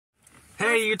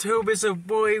Hey YouTube, it's your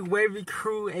boy Wavy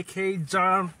Crew, aka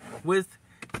John, with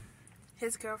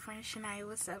his girlfriend Shania.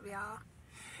 What's up, y'all?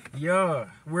 Yeah,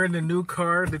 we're in the new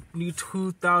car, the new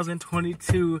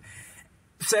 2022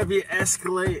 Chevy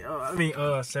Escalade.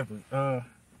 Chevy.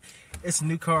 It's a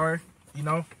new car, you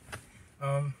know.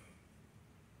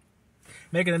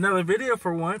 Making another video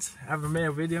for once. I haven't made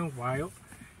a video in a while.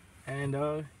 And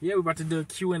yeah, we're about to do a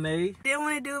Q&A. Didn't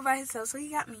want to do it by himself, so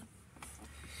he got me.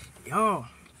 Yo,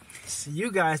 so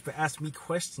you guys been asking me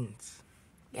questions.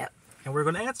 Yep. And we're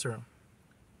gonna answer them.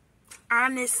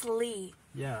 Honestly.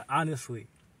 Yeah, honestly.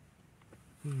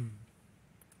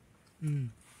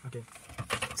 Okay.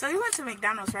 So you went to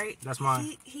McDonald's, right? That's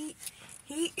mine. He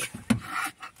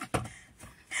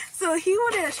So he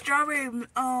wanted a strawberry Look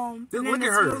at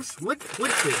hers. Look at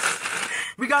this.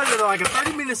 We got it like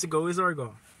 30 minutes ago. It's already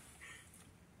gone.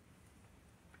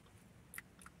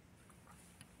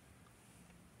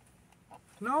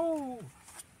 No.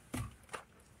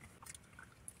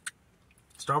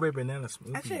 Strawberry banana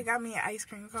smoothie. I should have got me an ice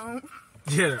cream cone.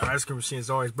 Yeah, the ice cream machine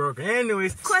is always broken.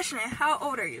 Anyways. Question, how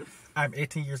old are you? I'm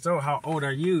 18 years old. How old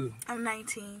are you? I'm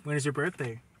 19. When is your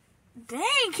birthday?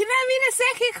 Dang, can that be the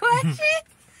second question?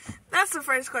 That's the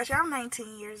first question. I'm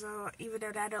 19 years old, even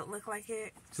though that don't look like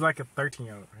it. She's like a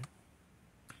 13-year-old, right?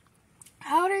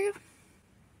 How old are you?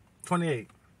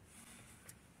 28.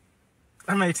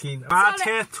 I'm 18. July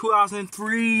 10th,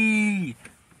 2003.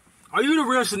 Are you the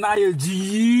real Shania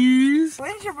G's?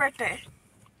 When's your birthday?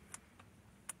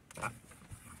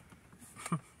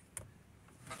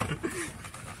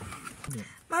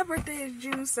 My birthday is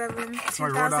June 7,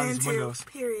 2002,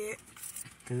 period.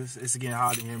 Because it's getting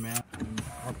hot in here, man.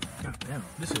 God damn,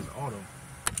 this is auto.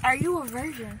 Are you a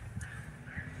virgin?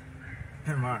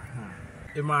 Am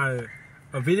I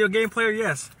a video game player?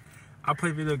 Yes. I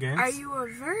play video games. Are you a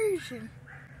virgin?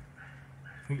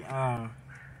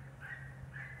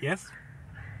 Yes.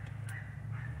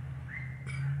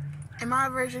 Am I a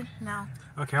virgin? No.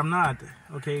 Okay, I'm not.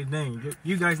 Okay, dang.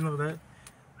 You guys know that.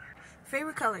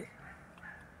 Favorite color?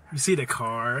 You see the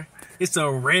car? It's a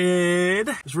red.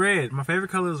 It's red. My favorite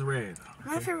color is red. Okay.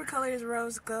 My favorite color is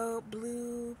rose gold,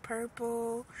 blue,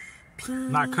 purple,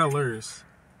 pink. Not colors.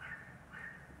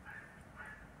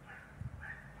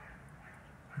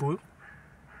 Blue?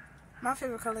 My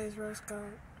favorite color is rose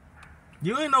gold.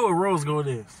 You ain't know what rose gold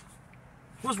is.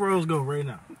 What's rose gold right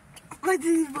now?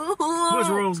 What's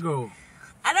rose gold?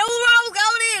 I know what rose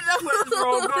gold is. What is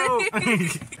rose gold?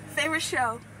 Favorite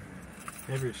show?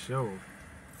 Favorite show?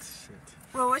 Shit.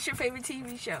 Well, what's your favorite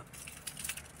TV show?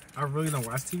 I really don't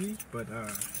watch TV, but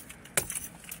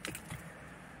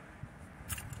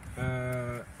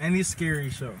any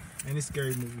scary show, any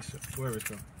scary movie show, whatever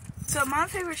show. So my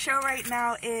favorite show right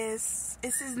now is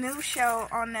this new show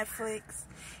on Netflix,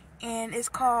 and it's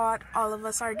called All of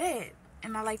Us Are Dead,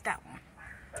 and I like that one.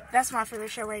 That's my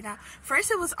favorite show right now. First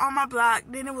it was On My Block,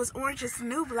 then it was Orange Is the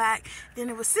New Black, then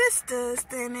it was Sisters,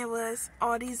 then it was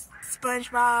all these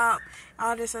SpongeBob,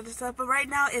 all this other stuff. But right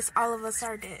now it's All of Us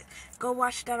Are Dead. Go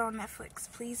watch that on Netflix,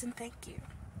 please and thank you.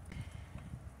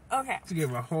 Okay. To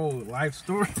give a whole life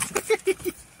story.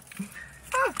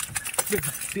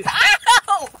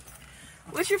 Ow!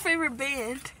 What's your favorite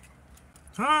band?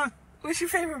 Huh? What's your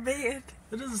favorite band?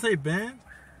 It doesn't say band.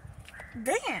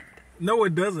 Band. No,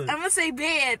 it doesn't. I'm gonna say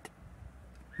band.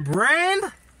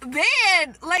 Brand?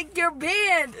 Band, like your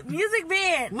band, music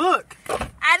band. Look.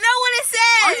 I know what it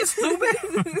says. Are you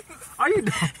stupid? Are you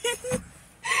dumb?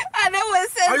 I know what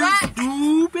it says. Are you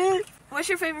stupid? What's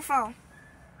your favorite phone?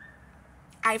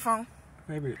 iPhone.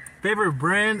 Favorite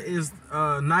brand is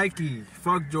Nike.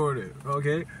 Fuck Jordan.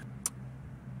 Okay.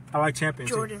 I like Champion.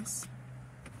 Jordans.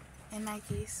 And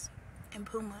Nikes. And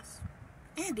Pumas.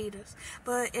 And Adidas.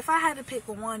 But if I had to pick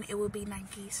one, it would be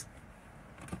Nikes.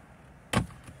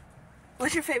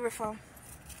 What's your favorite phone?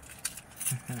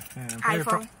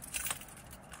 iPhone.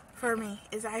 For me,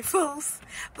 is iPhones.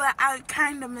 But I'm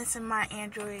kind of missing my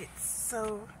Androids.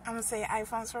 So I'm going to say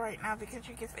iPhones for right now because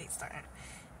you can FaceTime.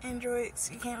 Androids,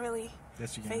 you can't really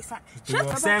FaceTime. Shut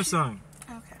up. Samsung.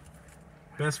 Okay.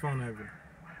 Best phone ever.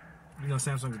 You know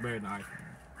Samsung's better than iPhone.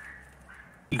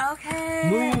 Okay.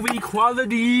 Movie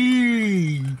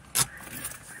quality.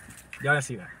 Y'all didn't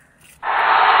see that.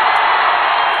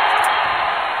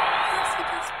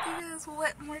 Yes,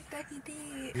 what more that he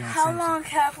did. How long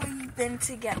have we been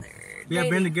together? We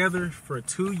have been together for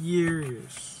 2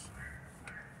 years.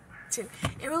 2.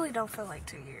 It really don't feel like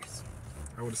 2 years.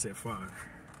 I would have said 5.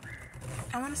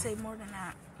 I want to say more than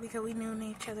that because we knew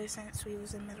each other since we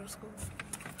was in middle school.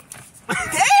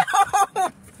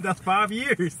 Damn! That's 5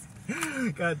 years.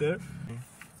 God damn.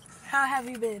 How have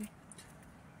you been?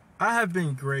 I have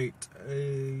been great.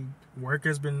 Work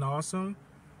has been awesome.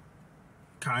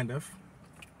 Kind of.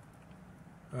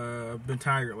 Been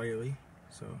tired lately,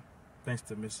 so thanks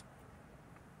to Miss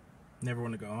Never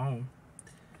Want to Go Home.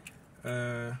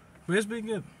 But it's been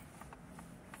good.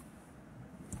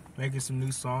 Making some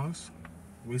new songs,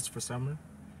 released for summer.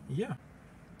 Yeah.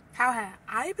 How have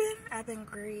I been? I've been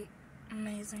great.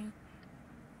 Amazing.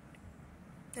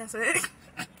 That's it.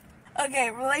 Okay,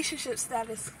 relationship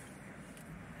status.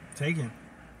 Taken.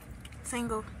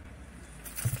 Single.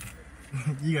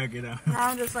 You gotta get out. No,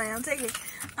 I'm just playing.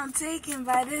 I'm taken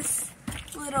by this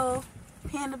little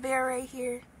panda bear right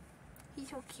here. He's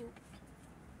so cute.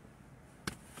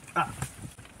 Ah.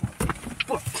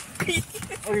 Fuck.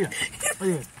 Oh yeah. Oh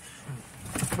yeah.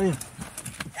 Oh yeah.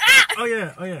 Ah! Oh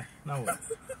yeah. Oh yeah. Now what?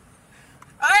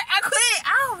 Alright, I quit.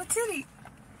 Ow, my titty.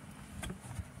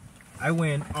 I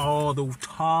win all the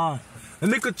time.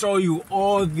 Let me control you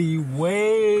all the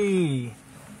way.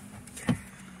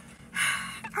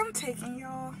 I'm taking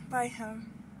y'all by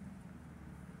him.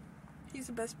 He's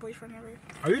the best boyfriend ever.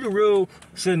 Are you the real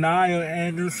Shania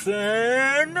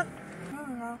Anderson? I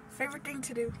don't know. Favorite thing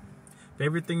to do?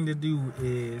 Favorite thing to do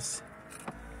is,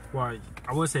 well,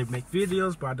 I would say make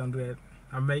videos, but I don't do that.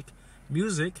 I make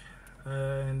music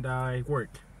and I work.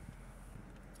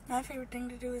 My favorite thing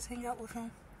to do is hang out with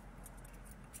him.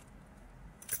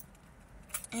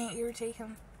 And irritate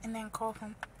him. And then call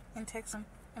him. And text him.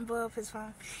 And blow up his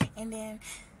phone. And then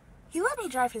he let me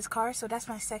drive his car, so that's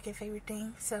my second favorite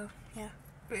thing. So, yeah.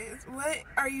 What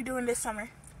are you doing this summer?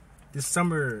 This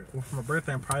summer, well, for my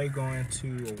birthday, I'm probably going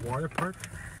to a water park.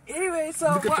 Anyway,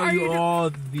 so Look what at are you you doing? all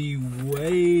the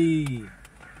way.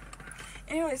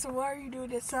 Anyway, so what are you doing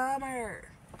this summer?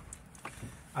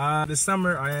 This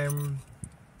summer I am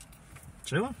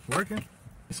chilling, working.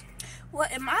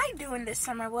 What am I doing this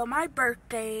summer? Well, my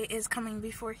birthday is coming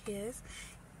before his.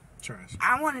 Trash.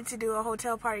 I wanted to do a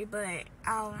hotel party, but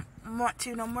I don't want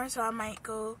to no more, so I might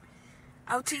go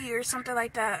out to you or something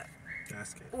like that.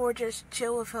 That's good. Or just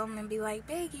chill with him and be like,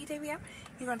 babe, can you take me out?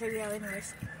 He's gonna take me out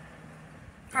anyways.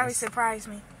 Probably surprise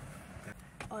me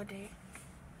all day.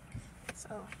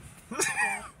 So,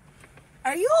 yeah.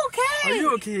 Are you okay? Are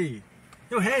you okay?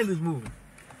 Your hand is moving.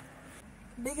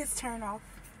 Biggest turn off.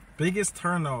 Biggest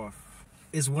turn off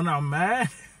is when I'm mad.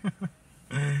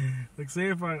 Like say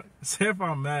if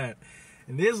I'm mad,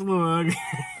 and this little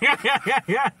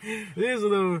this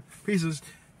little piece of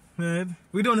man,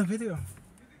 we're doing a video.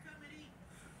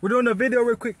 We're doing a video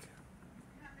real quick.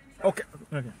 Okay.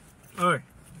 All right.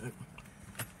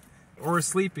 Or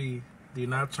sleepy, do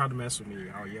not try to mess with me.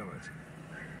 I'll yell at you.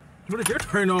 What is your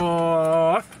turn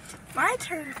off? My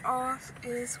turn off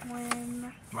is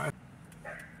when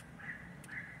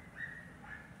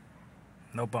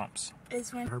No bumps.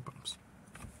 Her bumps.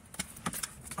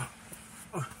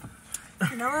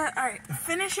 You know what? Alright,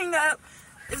 finishing up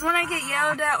is when I get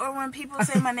yelled at or when people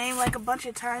say my name like a bunch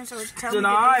of times or tell me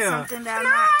to do something that I'm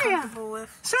not comfortable with.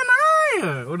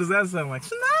 Shania! What does that sound like?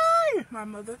 Shania! My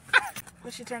mother.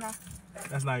 What's your turn off?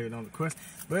 That's not even on the question.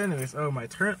 But anyways, oh, my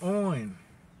turn on.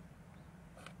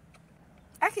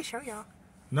 I can show y'all.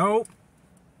 Nope.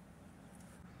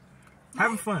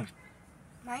 Having fun.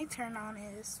 My turn on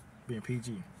is Being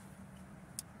PG.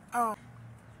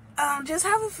 just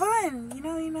having fun. You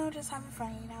know, just having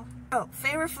fun, Oh,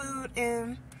 favorite food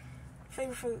and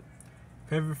favorite food.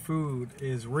 Favorite food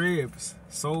is ribs,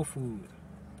 soul food.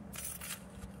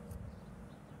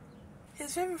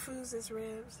 His favorite foods is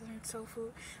ribs and soul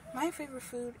food. My favorite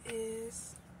food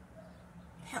is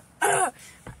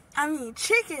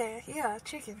chicken. Yeah,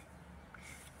 chicken.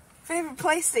 Favorite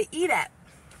place to eat at?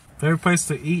 Favorite place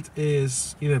to eat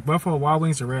is either Buffalo Wild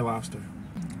Wings or Red Lobster.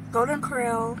 Golden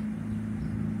Corral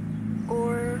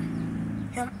or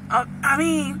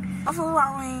Buffalo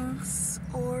Wild Wings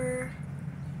or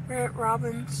Red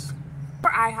Robin's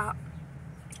or IHOP.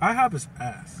 IHOP is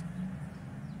ass.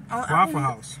 Waffle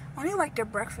House. I only like their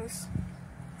breakfast.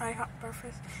 IHOP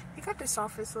breakfast. They got the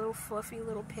softest little fluffy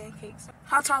little pancakes.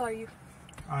 How tall are you?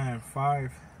 I am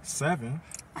 5'7".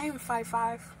 I am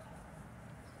 5'5".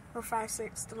 Or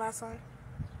 5'6", the last one.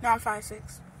 No, I'm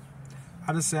 5'6".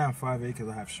 I just say I'm 5'8" because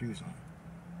I have shoes on.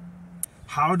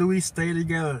 How do we stay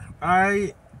together?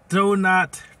 I do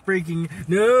not freaking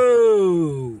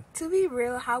know. To be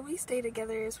real, how we stay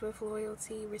together is with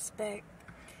loyalty, respect,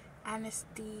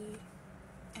 honesty,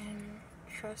 and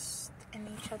trust in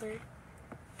each other.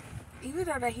 Even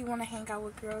though that he want to hang out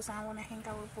with girls and I want to hang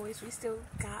out with boys, we still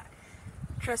got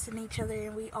trust in each other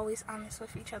and we always honest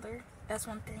with each other. That's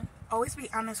one thing. Always be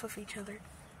honest with each other.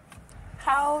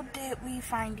 How did we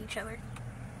find each other?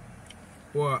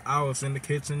 Well, I was in the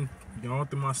kitchen going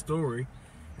through my story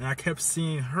and I kept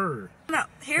seeing her. No,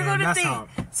 here go the thing.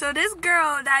 So this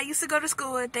girl that I used to go to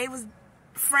school with, they was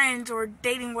friends or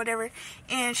dating, whatever,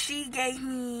 and she gave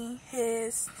me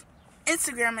his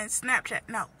Instagram and Snapchat.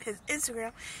 No, his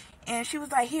Instagram. And she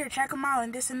was like, here, check him out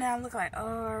and this and that. I look like, oh,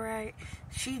 alright.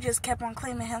 She just kept on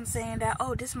claiming him, saying that,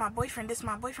 oh, this is my boyfriend, this is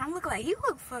my boyfriend. I look like, he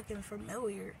look fucking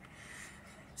familiar.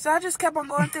 So I just kept on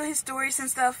going through his stories and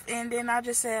stuff, and then I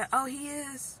just said, oh, he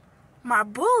is my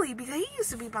bully, because he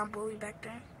used to be my bully back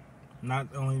then. Not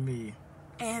only me.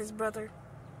 And his brother.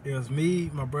 It was me,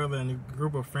 my brother, and a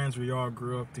group of friends. We all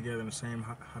grew up together in the same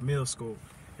middle school,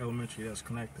 elementary, that's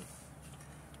connected.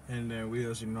 And then we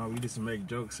was, we used to make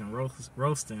jokes and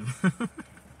roasting.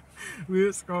 We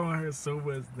was calling her so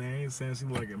much names, saying she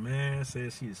like a man,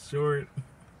 saying she's short,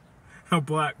 a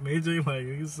black major, like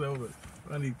it's so much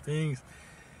funny things.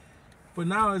 But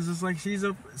now it's just like she's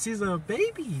a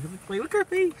baby. Like look at her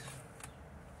face.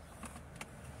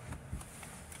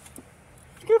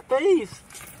 Look at her face.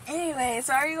 Anyway,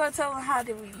 so are you gonna tell them how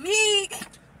did we meet?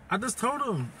 I just told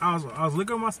him I was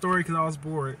looking at my story because I was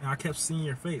bored and I kept seeing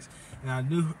your face, and I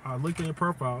looked at your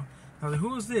profile. I was like,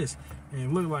 who is this? And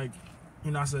it looked like,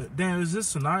 I said, damn, is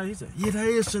this Shania? He said, yeah, that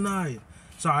is Shania.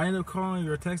 So I ended up calling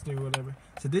you or texting you or whatever.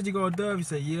 I said, did you go to Dove? He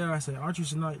said, yeah. I said, aren't you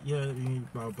Shania? Yeah.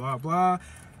 Blah blah blah.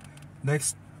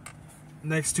 Next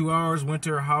 2 hours, went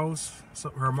to her house. So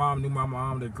her mom knew my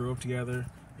mom. They grew up together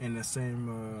in the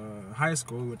same high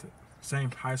school. With the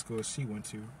same high school as she went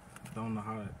to. Don't know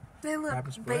how that. They live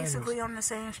basically on the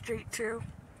same street too.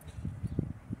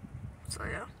 So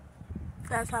yeah,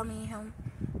 that's how me and him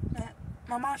met.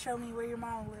 My mom showed me where your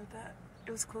mom lived at.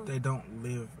 It was cool. They don't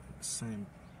live the same.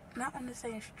 Not on the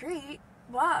same street,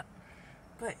 block,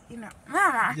 but nah.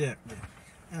 Yeah.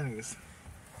 Anyways.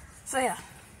 So yeah.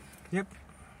 Yep.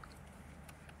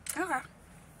 Okay.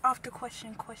 Off the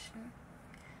question.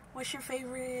 What's your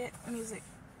favorite music?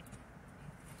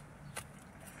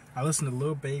 I listen to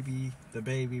Lil Baby, The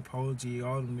Baby, Polo G,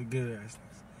 all of them the good ass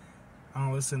things. I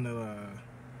don't listen to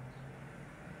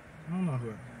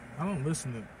I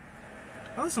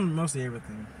listen to mostly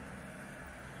everything.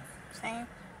 Same.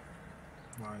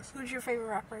 Lies. Who's your favorite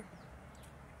rapper?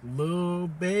 Lil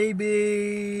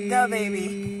Baby. The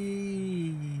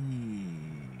Baby.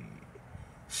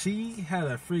 She had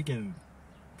a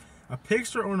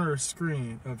picture on her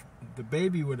screen of the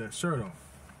baby with a shirt on.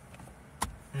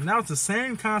 And that was the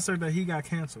same concert that he got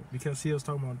canceled because he was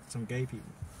talking about some gay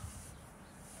people.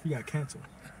 He got canceled.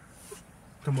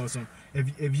 Talking about some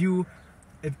if you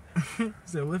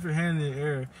said lift your hand in the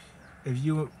air if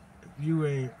you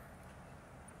ain't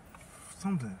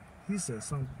something. He said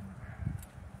something.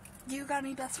 You got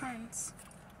any best friends?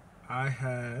 I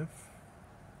have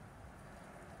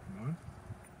one.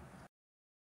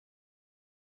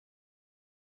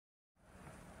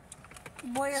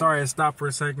 Boy, sorry, I stopped for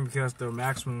a second because the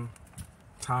maximum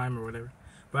time or whatever.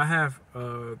 But I have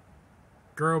a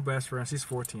girl best friend. She's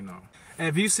 14 now. And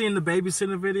if you've seen the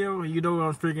babysitting video, you know what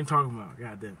I'm freaking talking about.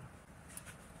 God damn it.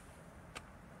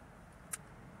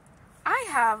 I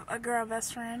have a girl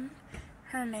best friend.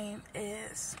 Her name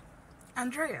is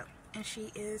Andrea, and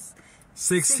she is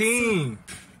 16.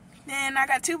 Then I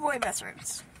got two boy best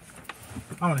friends.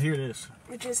 I want to hear this.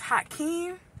 Which is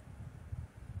Hakeem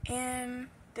and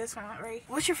this one, right?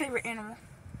 What's your favorite animal?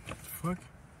 Fuck.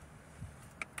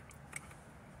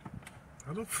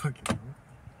 I don't fucking know.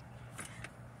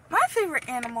 My favorite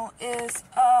animal is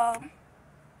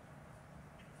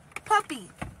puppy.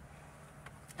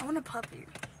 I want a puppy.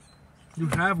 You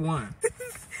have one.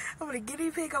 I want a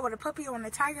guinea pig. I want a puppy. I want a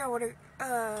tiger. I want a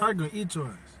tiger gonna eat your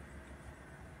ass.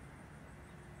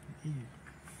 Eat.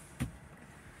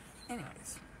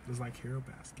 Anyways. It's like Hero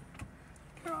Basket.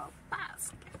 Hero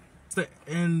Basket. It's the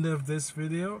end of this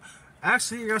video.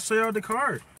 Actually, I gotta show y'all the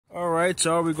card. Alright,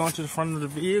 y'all, we're going to the front of the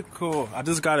vehicle. I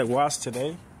just got it washed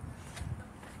today.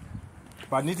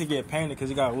 But I need to get it painted because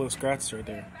it got a little scratch right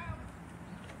there.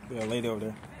 There's a lady over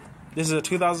there. This is a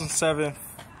 2007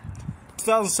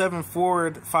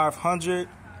 Ford 500.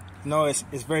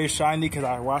 It's very shiny because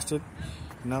I washed it.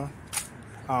 I don't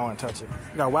want to touch it.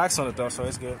 It got wax on it though, so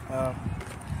it's good.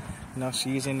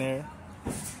 She's in there.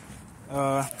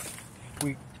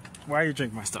 Why are you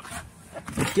drinking my stuff?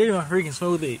 Give me my freaking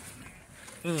smoothie.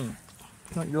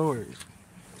 Not yours.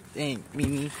 Dang,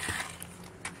 Mimi.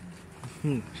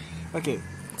 Okay,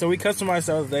 so we customized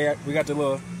the other day. We got the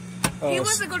little he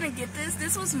wasn't gonna get this.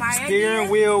 This was my steering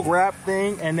wheel wrap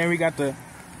thing, and then we got the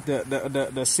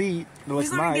seat. We're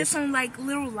gonna get some like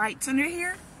little lights under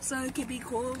here, so it could be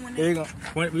cool when there you go.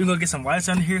 We're gonna get some lights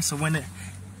under here, so when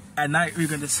at night we're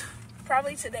gonna just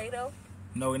probably today though.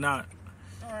 No, we're not.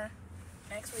 Or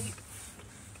next week.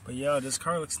 But yeah, this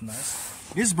car looks nice.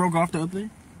 This broke off the other day.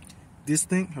 this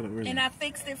thing. Hold on, where's And it? I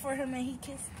fixed it for him and he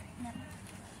kissed me.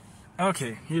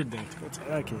 Okay, you're done.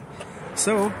 Okay,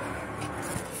 so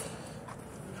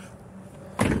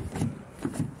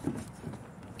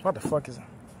what the fuck is it?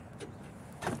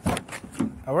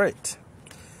 All right.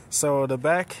 So the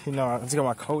back, you know, I just got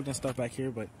my coat and stuff back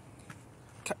here, but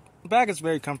the back is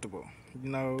very comfortable. You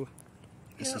know,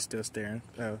 she's still staring.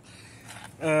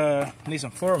 Need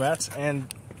some floor mats,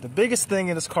 and the biggest thing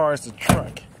in this car is the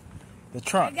trunk. The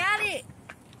trunk. I got it.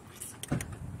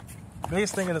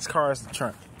 Biggest thing in this car is the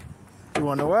trunk. You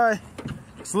wanna know why?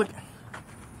 Just look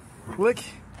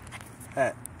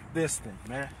at this thing,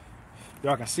 man.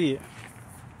 Y'all can see it.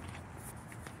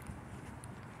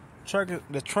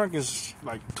 The trunk is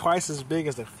like twice as big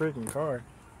as the freaking car.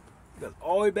 That's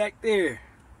all the way back there.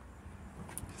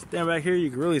 Stand back here, you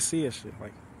can really see it. Shit,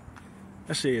 like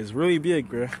that shit is really big,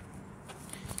 bro.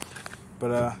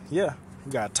 But yeah,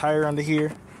 you got a tire under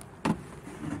here.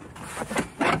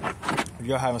 If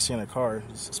y'all haven't seen a car,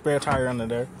 there's a spare tire under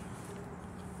there.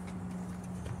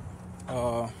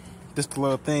 This the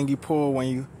little thing you pull when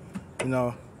you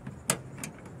know,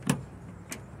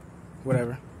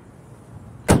 whatever.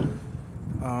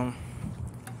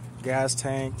 Gas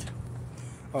tank.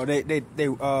 Oh, they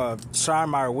shine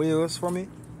my wheels for me.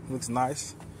 Looks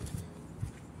nice.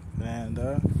 And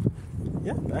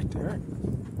yeah, back to her.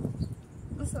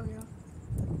 What's up, y'all?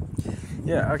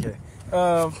 Yeah, okay.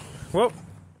 Well,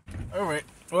 alright.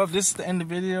 Well, this is the end of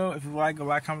the video. If you like, go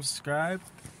like, comment, subscribe.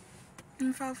 And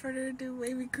without further ado,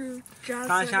 Wavy Crew, John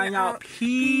Sunshine out. out.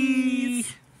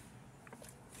 Peace.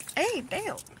 Hey,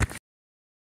 damn.